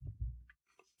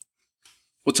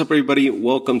What's up, everybody?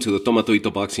 Welcome to the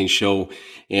Tomatoito Boxing Show,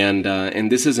 and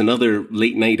this is another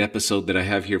late night episode that I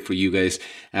have here for you guys.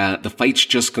 The fights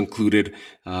just concluded.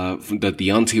 The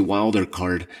Deontay Wilder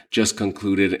card just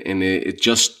concluded, and it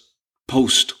just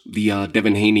post the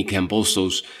Devin Haney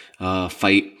Kambosos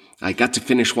fight. I got to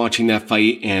finish watching that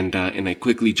fight, and I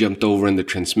quickly jumped over, and the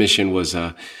transmission was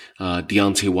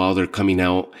Deontay Wilder coming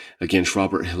out against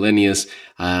Robert Helenius.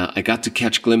 I got to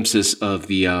catch glimpses of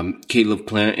the Caleb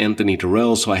Plant, Anthony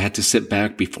Dirrell, so I had to sit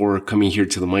back before coming here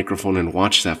to the microphone and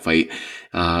watch that fight.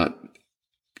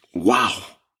 Wow.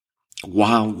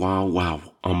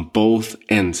 On both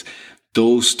ends.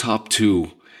 Those top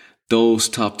two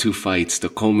fights, the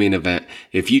co-main event.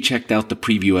 If you checked out the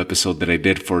preview episode that I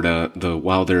did for the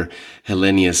Wilder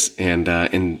Helenius and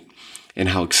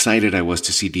how excited I was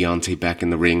to see Deontay back in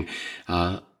the ring,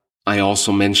 I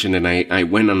also mentioned, and I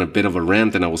went on a bit of a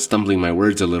rant, and I was stumbling my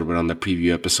words a little bit on the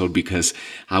preview episode because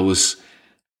I was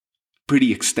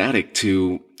pretty ecstatic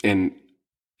in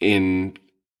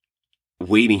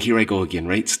waiting. Here I go again,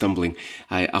 right? Stumbling.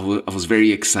 I was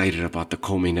very excited about the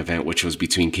co-main event, which was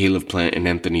between Caleb Plant and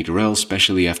Anthony Dirrell,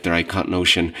 especially after I caught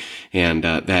notion and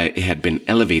that it had been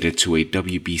elevated to a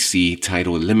WBC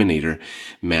title eliminator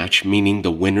match, meaning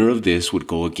the winner of this would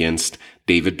go against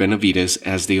David Benavidez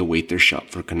as they await their shot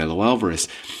for Canelo Alvarez.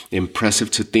 Impressive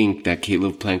to think that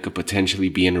Caleb Plant could potentially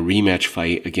be in a rematch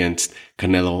fight against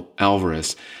Canelo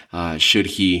Alvarez, should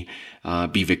he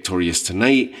be victorious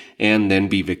tonight and then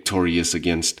be victorious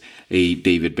against a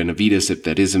David Benavidez, if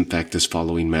that is in fact his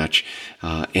following match,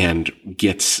 and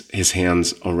gets his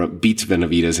hands or beats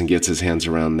Benavidez and gets his hands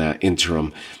around that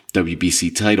interim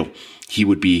WBC title. He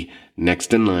would be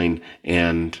next in line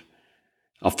and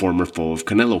a former foe of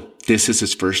Canelo. This is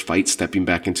his first fight stepping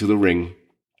back into the ring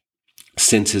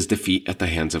since his defeat at the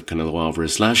hands of Canelo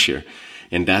Alvarez last year.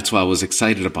 And that's why I was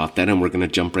excited about that. And we're going to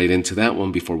jump right into that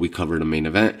one before we cover the main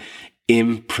event.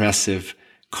 Impressive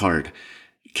card.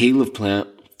 Caleb Plant,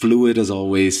 fluid as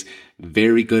always,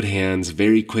 very good hands,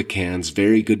 very quick hands,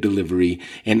 very good delivery.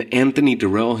 And Anthony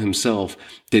Dirrell himself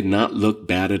did not look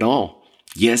bad at all.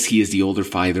 Yes, he is the older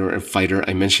fighter.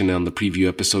 I mentioned on the preview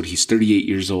episode, he's 38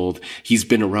 years old. He's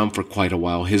been around for quite a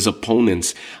while. His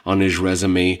opponents on his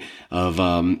resume of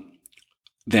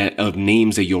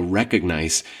names that you'll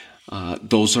recognize,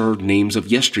 those are names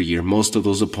of yesteryear. Most of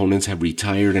those opponents have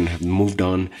retired and have moved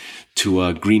on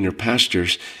to greener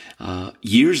pastures.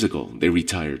 Years ago, they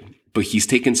retired. But he's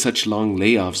taken such long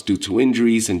layoffs due to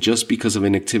injuries and just because of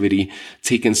inactivity,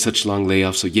 taken such long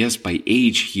layoffs. So yes, by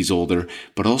age, he's older,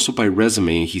 but also by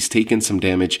resume, he's taken some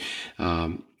damage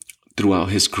throughout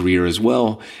his career as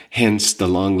well. Hence the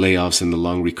long layoffs and the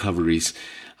long recoveries.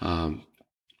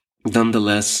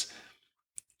 Nonetheless,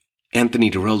 Anthony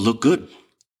Dirrell looked good.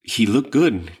 He looked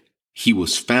good. He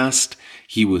was fast.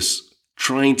 He was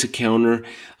trying to counter,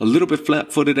 a little bit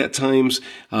flat-footed at times,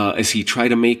 as he tried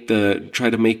to make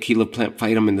Caleb Plant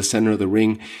fight him in the center of the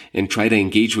ring and try to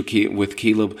engage with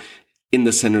Caleb in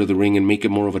the center of the ring and make it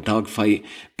more of a dogfight,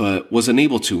 but was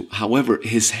unable to. However,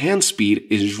 his hand speed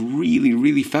is really,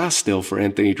 really fast still for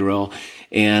Anthony Dirrell,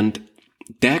 and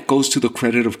that goes to the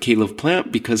credit of Caleb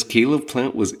Plant because Caleb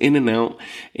Plant was in and out,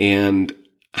 and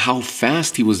how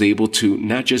fast he was able to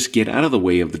not just get out of the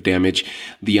way of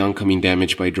the oncoming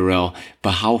damage by Dirrell,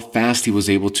 but how fast he was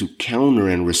able to counter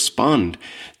and respond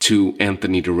to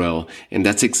Anthony Dirrell. And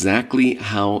that's exactly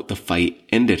how the fight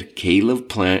ended. Caleb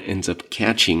Plant ends up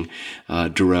catching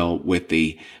Dirrell with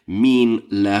a mean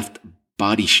left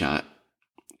body shot,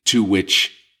 to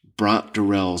which brought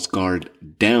Dirrell's guard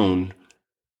down,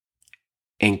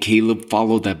 and Caleb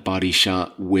followed that body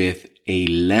shot with a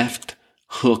left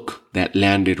hook that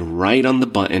landed right on the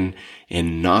button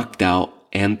and knocked out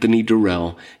Anthony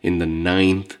Dirrell in the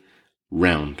 9th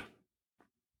round.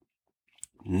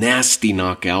 Nasty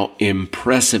knockout,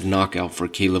 impressive knockout for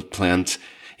Caleb Plant,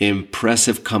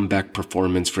 impressive comeback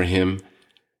performance for him.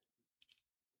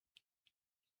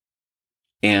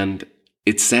 And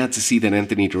it's sad to see that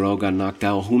Anthony Dirrell got knocked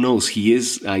out. Who knows?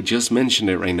 I just mentioned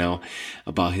it right now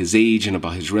about his age and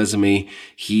about his resume.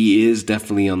 He is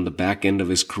definitely on the back end of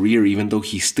his career, even though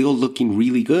he's still looking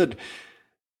really good.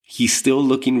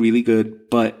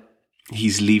 But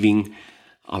he's leaving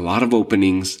a lot of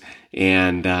openings,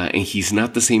 and he's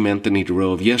not the same Anthony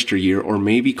Dirrell of yesteryear, or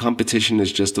maybe competition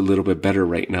is just a little bit better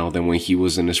right now than when he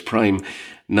was in his prime.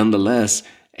 Nonetheless,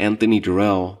 Anthony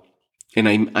Dirrell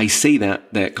And I say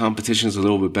that competition is a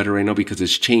little bit better right now because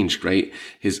it's changed, right?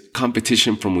 His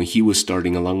competition from when he was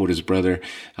starting along with his brother,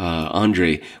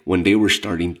 Andre, when they were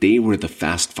starting, they were the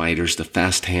fast fighters, the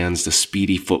fast hands, the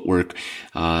speedy footwork,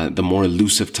 the more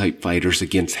elusive type fighters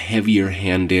against heavier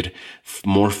handed,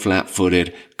 more flat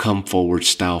footed, come forward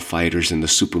style fighters in the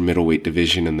super middleweight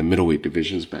division and the middleweight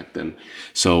divisions back then.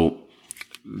 So,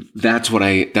 that's what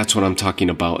I'm talking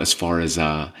about as far as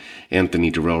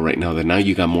Anthony Dirrell right now. That now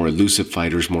you got more elusive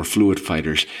fighters, more fluid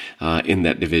fighters in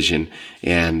that division,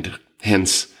 and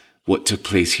hence what took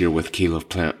place here with Caleb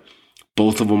Plant.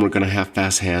 Both of them were going to have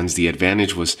fast hands. The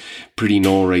advantage was pretty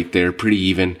null right there, pretty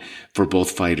even for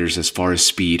both fighters as far as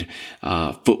speed,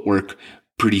 footwork.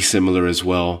 Pretty similar as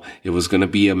well. It was going to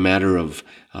be a matter of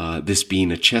this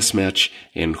being a chess match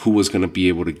and who was going to be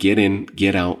able to get in,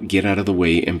 get out of the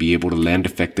way, and be able to land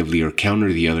effectively or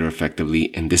counter the other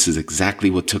effectively. And this is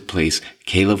exactly what took place.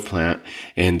 Caleb Plant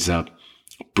ends up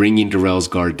bringing Dirrell's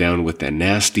guard down with that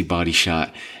nasty body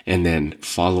shot and then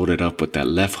followed it up with that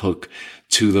left hook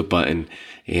to the button.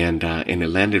 And it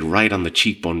landed right on the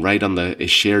cheekbone, it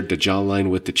shared the jawline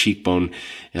with the cheekbone,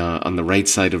 on the right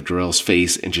side of Dirrell's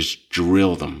face and just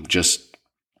drilled him.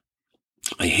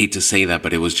 I hate to say that,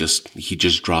 but he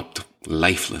just dropped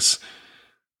lifeless.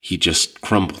 He just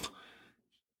crumbled.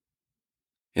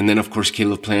 And then, of course,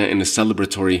 Caleb Plant in a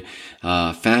celebratory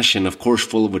fashion, of course,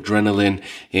 full of adrenaline,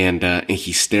 and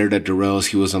he stared at Dirrell as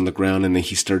he was on the ground, and then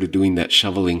he started doing that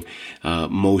shoveling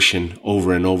motion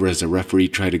over and over as the referee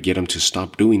tried to get him to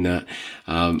stop doing that.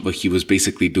 But he was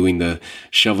basically doing the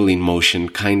shoveling motion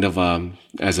kind of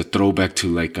as a throwback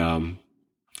to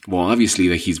obviously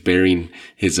that he's burying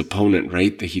his opponent,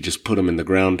 right? That he just put him in the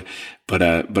ground. But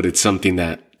it's something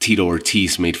that Tito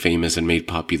Ortiz made famous and made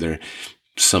popular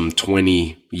some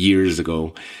 20 years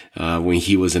ago, when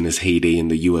he was in his heyday in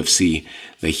the UFC,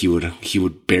 that he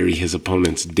would bury his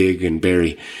opponents, dig and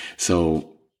bury.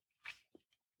 So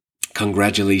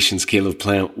congratulations, Caleb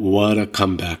Plant. What a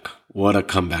comeback.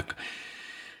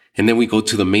 And then we go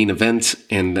to the main event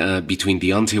and, between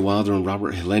Deontay Wilder and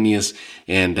Robert Helenius.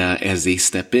 And, as they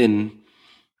step in,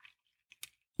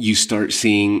 you start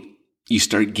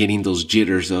getting those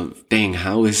jitters of, dang,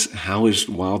 how is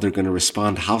Wilder going to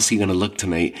respond? How's he going to look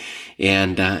tonight?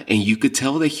 And you could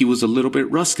tell that he was a little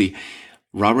bit rusty.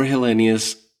 Robert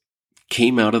Helenius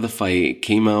came out of the fight,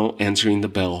 came out answering the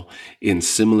bell in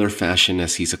similar fashion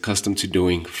as he's accustomed to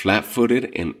doing, flat-footed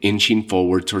and inching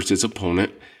forward towards his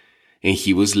opponent. And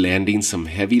he was landing some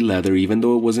heavy leather, even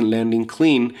though it wasn't landing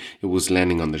clean. It was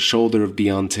landing on the shoulder of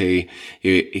Deontay.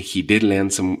 He did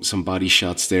land some body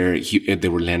shots there. They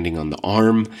were landing on the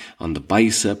arm, on the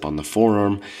bicep, on the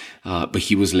forearm. But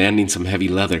he was landing some heavy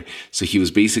leather. So he was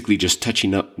basically just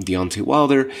touching up Deontay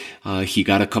Wilder. He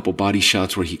got a couple body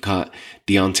shots where he caught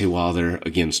Deontay Wilder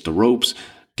against the ropes.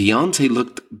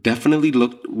 Deontay definitely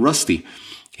looked rusty.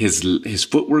 His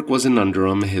footwork wasn't under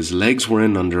him. His legs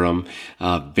weren't under him.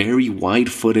 Very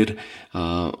wide-footed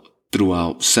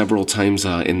throughout several times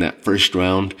in that first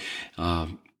round.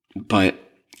 But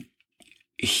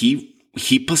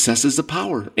he possesses the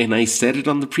power. And I said it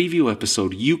on the preview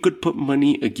episode. You could put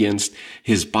money against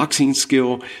his boxing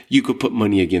skill. You could put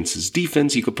money against his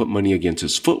defense. You could put money against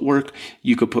his footwork.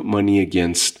 You could put money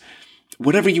against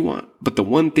whatever you want. But the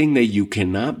one thing that you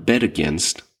cannot bet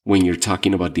against when you're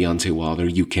talking about Deontay Wilder,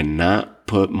 you cannot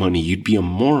put money. You'd be a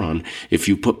moron if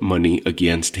you put money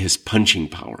against his punching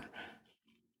power.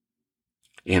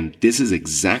 And this is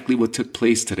exactly what took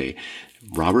place today.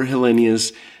 Robert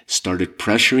Helenius started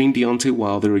pressuring Deontay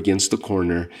Wilder against the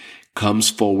corner,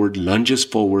 comes forward, lunges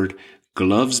forward,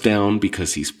 gloves down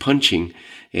because he's punching.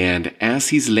 And as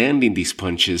he's landing these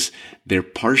punches, they're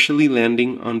partially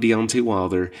landing on Deontay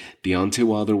Wilder. Deontay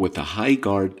Wilder with a high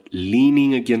guard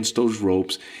leaning against those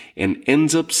ropes and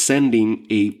ends up sending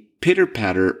a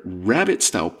pitter-patter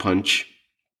rabbit-style punch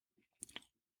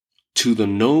to the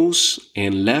nose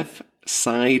and left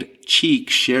side cheek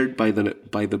shared by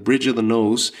the bridge of the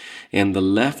nose, and the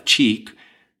left cheek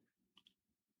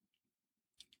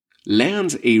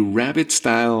lands a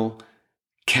rabbit-style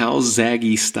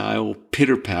Calzaghe-style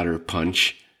pitter-patter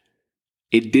punch.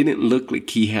 It didn't look like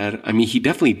he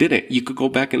definitely didn't. You could go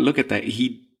back and look at that.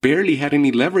 He barely had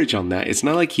any leverage on that. It's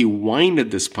not like he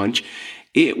winded this punch.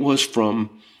 It was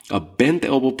from a bent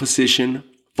elbow position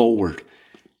forward.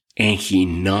 And he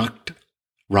knocked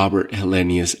Robert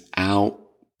Helenius out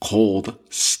cold,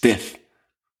 stiff.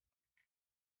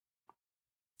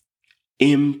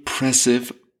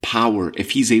 Impressive power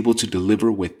if he's able to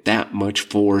deliver with that much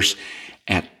force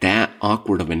at that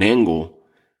awkward of an angle.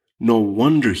 No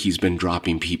wonder he's been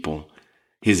dropping people.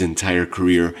 his entire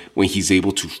career when he's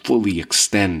able to fully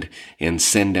extend and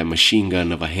send that machine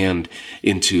gun of a hand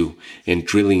into and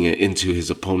drilling it into his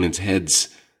opponent's heads,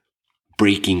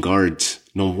 breaking guards.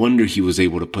 No wonder he was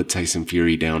able to put Tyson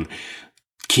Fury down.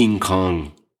 King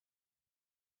Kong.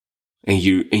 And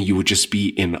you would just be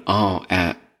in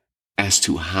awe as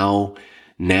to how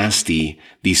nasty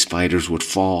these fighters would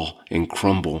fall and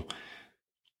crumble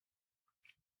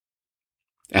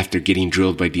after getting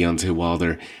drilled by Deontay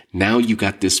Wilder. Now you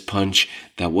got this punch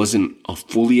that wasn't a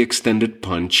fully extended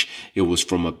punch. It was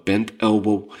from a bent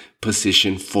elbow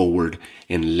position forward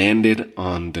and landed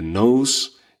on the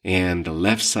nose and the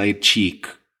left side cheek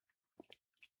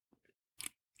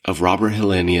of Robert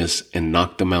Helenius and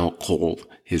knocked him out cold.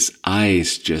 His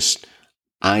eyes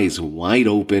wide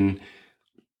open,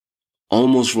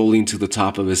 almost rolling to the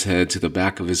top of his head, to the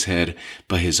back of his head,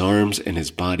 but his arms and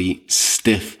his body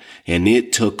stiff. And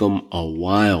it took him a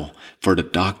while for the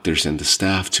doctors and the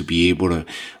staff to be able to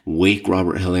wake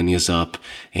Robert Helenius up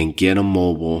and get him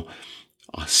mobile.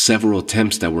 Several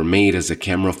attempts that were made as the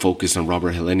camera focused on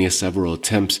Robert Helenius. Several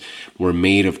attempts were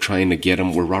made of trying to get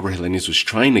him where Robert Helenius was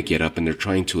trying to get up and they're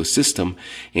trying to assist him.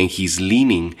 And he's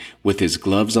leaning with his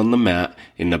gloves on the mat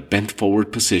in a bent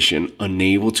forward position,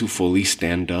 unable to fully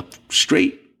stand up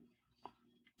straight.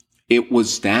 It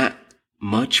was that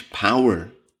much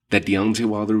power that Deontay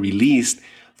Wilder released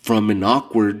from an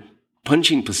awkward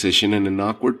punching position and an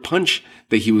awkward punch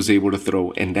that he was able to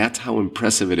throw. And that's how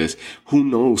impressive it is. Who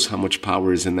knows how much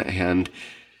power is in that hand?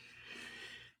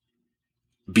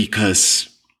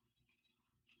 Because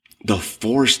the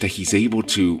force that he's able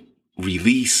to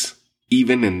release,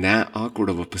 even in that awkward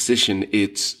of a position,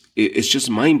 it's just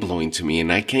mind-blowing to me,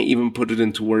 and I can't even put it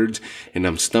into words, and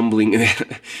I'm stumbling,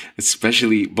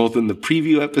 especially both in the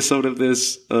preview episode of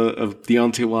this, of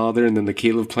Deontay Wilder, and then the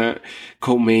Caleb Plant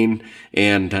co-main,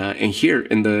 and here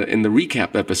in the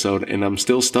recap episode, and I'm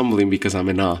still stumbling because I'm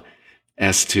in awe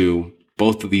as to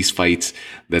both of these fights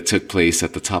that took place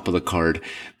at the top of the card,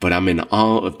 but I'm in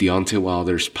awe of Deontay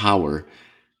Wilder's power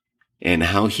and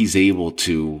how he's able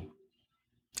to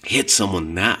hit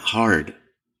someone that hard.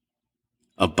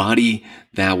 A body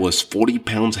that was 40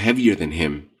 pounds heavier than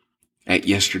him at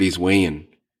yesterday's weigh-in.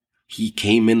 He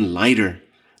came in lighter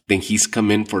than he's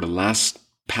come in for the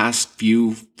past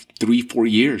few 3-4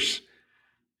 years.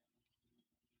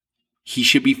 He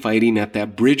should be fighting at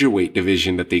that Bridgerweight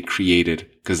division that they created,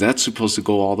 because that's supposed to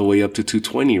go all the way up to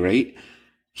 220, right?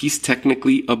 He's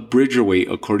technically a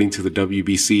Bridgerweight according to the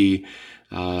WBC,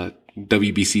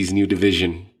 WBC's new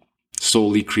division,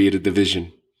 solely created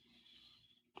division.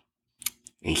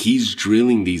 And he's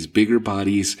drilling these bigger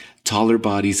bodies, taller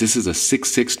bodies. This is a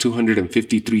 6'6",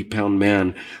 253-pound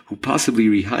man who possibly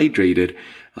rehydrated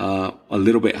a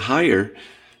little bit higher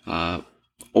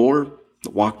or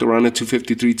walked around at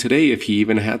 253 today if he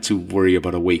even had to worry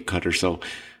about a weight cut or so.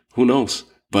 Who knows?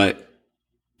 But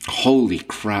holy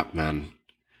crap, man.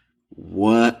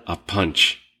 What a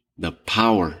punch. The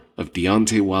power of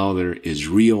Deontay Wilder is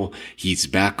real. He's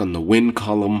back on the win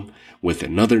column with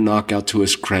another knockout to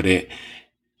his credit.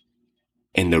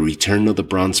 And the return of the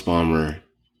Bronze Bomber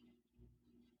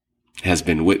has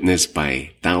been witnessed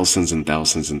by thousands and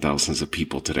thousands and thousands of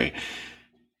people today,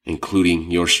 including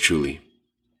yours truly.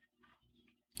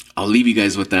 I'll leave you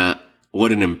guys with that.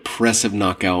 What an impressive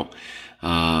knockout,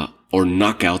 or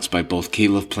knockouts by both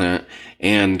Caleb Plant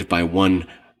and by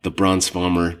the Bronze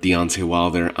Bomber, Deontay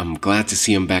Wilder. I'm glad to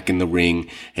see him back in the ring.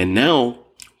 And now,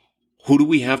 who do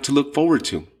we have to look forward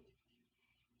to?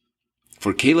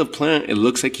 For Caleb Plant, it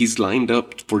looks like he's lined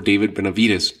up for David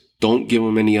Benavidez. Don't give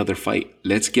him any other fight.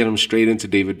 Let's get him straight into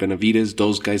David Benavidez.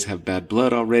 Those guys have bad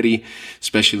blood already,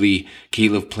 especially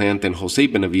Caleb Plant and Jose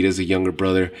Benavidez, the younger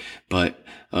brother,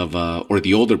 or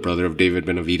the older brother of David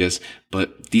Benavidez.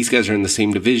 But these guys are in the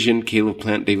same division, Caleb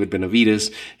Plant, David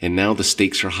Benavidez, and now the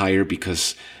stakes are higher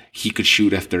because he could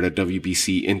shoot after the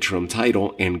WBC interim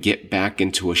title and get back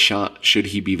into a shot, should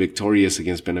he be victorious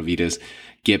against Benavidez,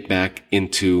 get back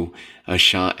into a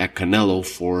shot at Canelo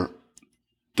for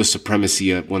the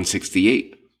supremacy at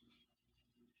 168.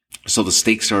 So the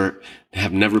stakes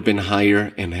have never been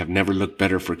higher and have never looked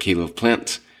better for Caleb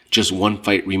Plant. Just one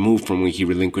fight removed from when he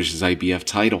relinquished his IBF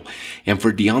title. And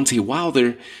for Deontay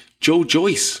Wilder, Joe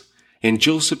Joyce and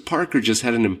Joseph Parker just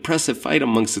had an impressive fight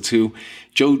amongst the two.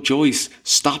 Joe Joyce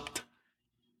stopped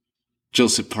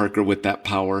Joseph Parker with that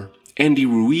power. Andy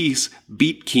Ruiz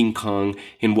beat King Kong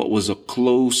in what was a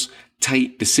close,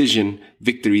 tight decision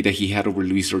victory that he had over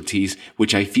Luis Ortiz,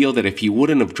 which I feel that if he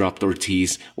wouldn't have dropped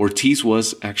Ortiz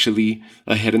was actually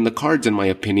ahead in the cards, in my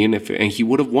opinion, and he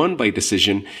would have won by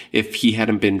decision if he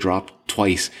hadn't been dropped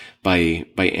twice by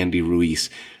Andy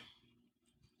Ruiz.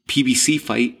 PBC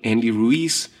fight, Andy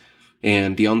Ruiz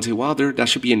and Deontay Wilder, that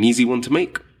should be an easy one to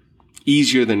make.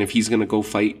 Easier than if he's going to go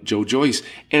fight Joe Joyce.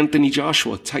 Anthony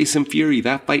Joshua, Tyson Fury,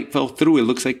 that fight fell through. It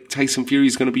looks like Tyson Fury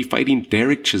is going to be fighting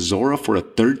Derek Chisora for a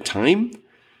third time.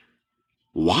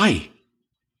 Why?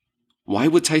 Why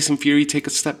would Tyson Fury take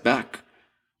a step back?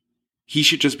 He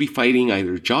should just be fighting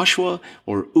either Joshua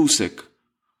or Usyk.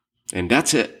 And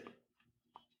that's it.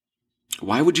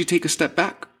 Why would you take a step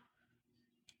back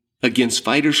against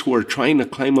fighters who are trying to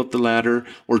climb up the ladder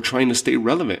or trying to stay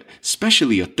relevant?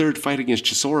 Especially a third fight against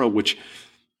Chisora, which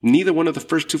neither one of the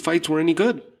first two fights were any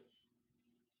good.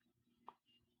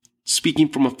 Speaking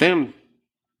from a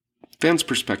fan's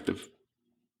perspective.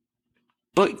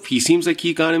 But he seems like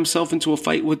he got himself into a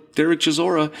fight with Derek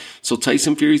Chisora, so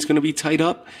Tyson Fury's going to be tied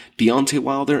up. Deontay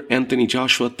Wilder, Anthony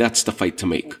Joshua, that's the fight to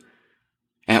make.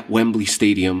 At Wembley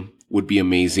Stadium would be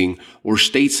amazing, or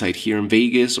stateside here in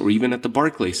Vegas, or even at the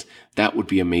Barclays. That would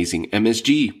be amazing.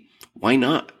 MSG, why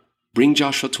not? Bring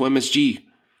Joshua to MSG.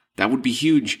 That would be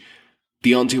huge.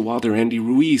 Deontay Wilder, Andy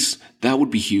Ruiz, that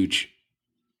would be huge.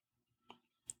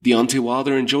 Deontay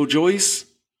Wilder and Joe Joyce,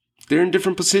 they're in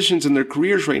different positions in their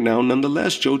careers right now.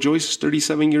 Nonetheless, Joe Joyce is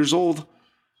 37 years old.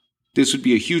 This would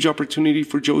be a huge opportunity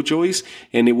for Joe Joyce,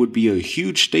 and it would be a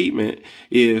huge statement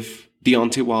if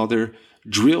Deontay Wilder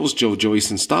drills Joe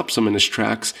Joyce and stops him in his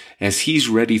tracks as he's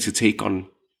ready to take on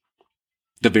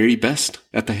the very best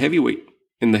at the heavyweight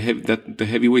that the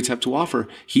heavyweights have to offer.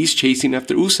 He's chasing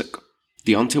after Usyk.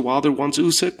 Deontay Wilder wants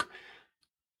Usyk.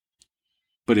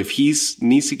 But if he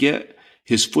needs to get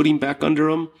his footing back under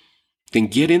him, then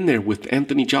get in there with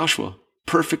Anthony Joshua.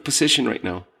 Perfect position right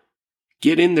now.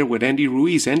 Get in there with Andy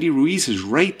Ruiz. Andy Ruiz is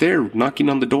right there knocking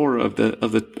on the door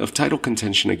of title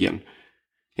contention again.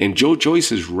 And Joe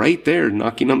Joyce is right there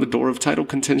knocking on the door of title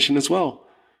contention as well.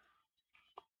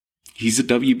 He's a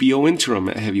WBO interim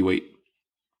at heavyweight.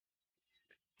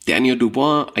 Daniel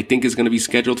Dubois, I think, is going to be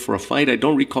scheduled for a fight. I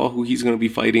don't recall who he's going to be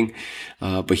fighting,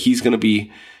 but he's going to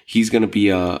be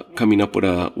coming up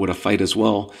with a fight as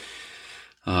well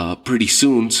pretty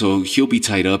soon. So he'll be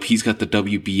tied up. He's got the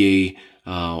WBA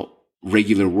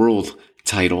regular world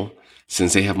title,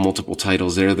 since they have multiple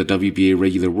titles there. The WBA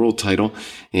regular world title,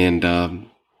 and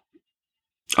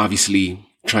obviously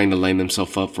trying to line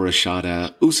himself up for a shot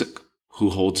at Usyk, who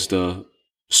holds the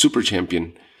super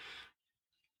champion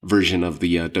version of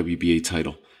the WBA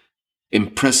title.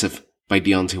 Impressive by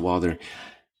Deontay Wilder.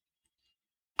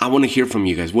 I want to hear from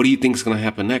you guys. What do you think is going to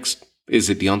happen next? Is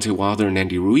it Deontay Wilder and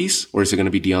Andy Ruiz, or is it going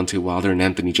to be Deontay Wilder and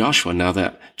Anthony Joshua now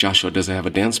that Joshua doesn't have a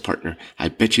dance partner? I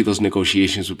bet you those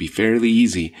negotiations would be fairly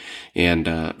easy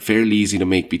and fairly easy to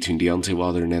make between Deontay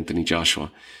Wilder and Anthony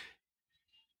Joshua.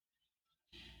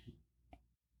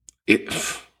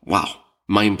 Wow,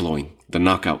 mind-blowing. The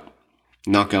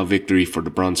knockout victory for the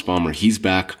Bronze Bomber. He's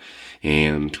back,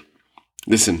 and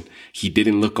listen, he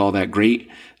didn't look all that great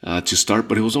to start,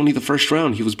 but it was only the first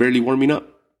round. He was barely warming up.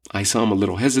 I saw him a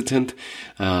little hesitant,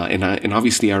 and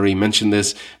obviously I already mentioned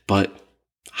this, but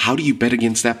how do you bet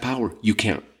against that power? You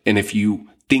can't. And if you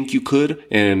think you could,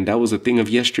 and that was a thing of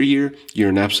yesteryear, you're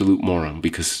an absolute moron,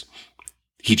 because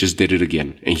he just did it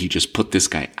again, and he just put this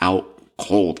guy out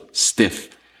cold,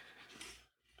 stiff.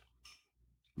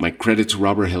 My credit to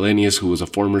Robert Helenius, who was a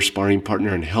former sparring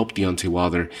partner and helped Deontay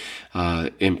Wilder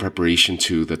in preparation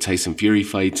to the Tyson Fury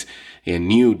fights and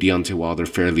knew Deontay Wilder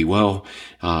fairly well.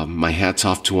 My hat's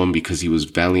off to him, because he was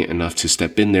valiant enough to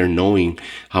step in there knowing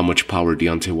how much power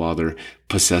Deontay Wilder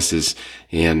possesses,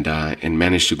 and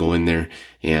managed to go in there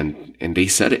and they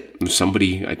said it.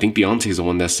 Somebody, I think Deontay's the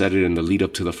one that said it in the lead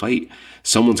up to the fight.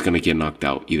 Someone's going to get knocked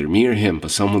out, either me or him, but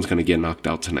someone's going to get knocked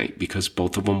out tonight, because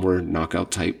both of them were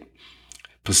knockout type.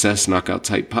 Possess knockout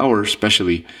type power,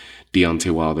 especially Deontay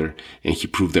Wilder, and he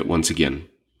proved that once again.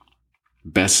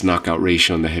 Best knockout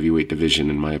ratio in the heavyweight division,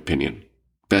 in my opinion.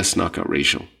 Best knockout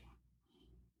ratio.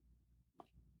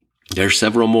 There's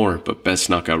several more, but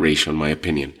best knockout ratio in my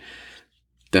opinion.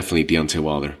 Definitely Deontay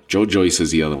Wilder. Joe Joyce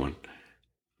is the other one.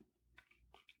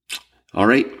 All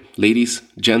right, ladies,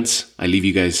 gents, I leave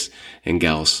you guys and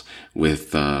gals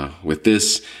with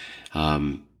this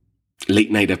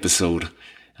late night episode.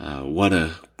 What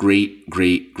a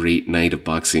great night of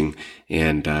boxing.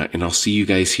 And I'll see you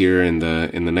guys here in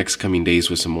the next coming days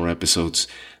with some more episodes.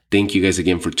 Thank you guys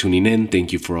again for tuning in.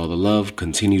 Thank you for all the love.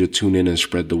 Continue to tune in and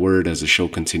spread the word as the show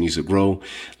continues to grow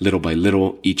little by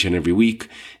little each and every week.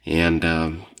 And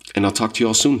I'll talk to you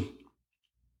all soon.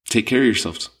 Take care of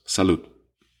yourselves. Salud.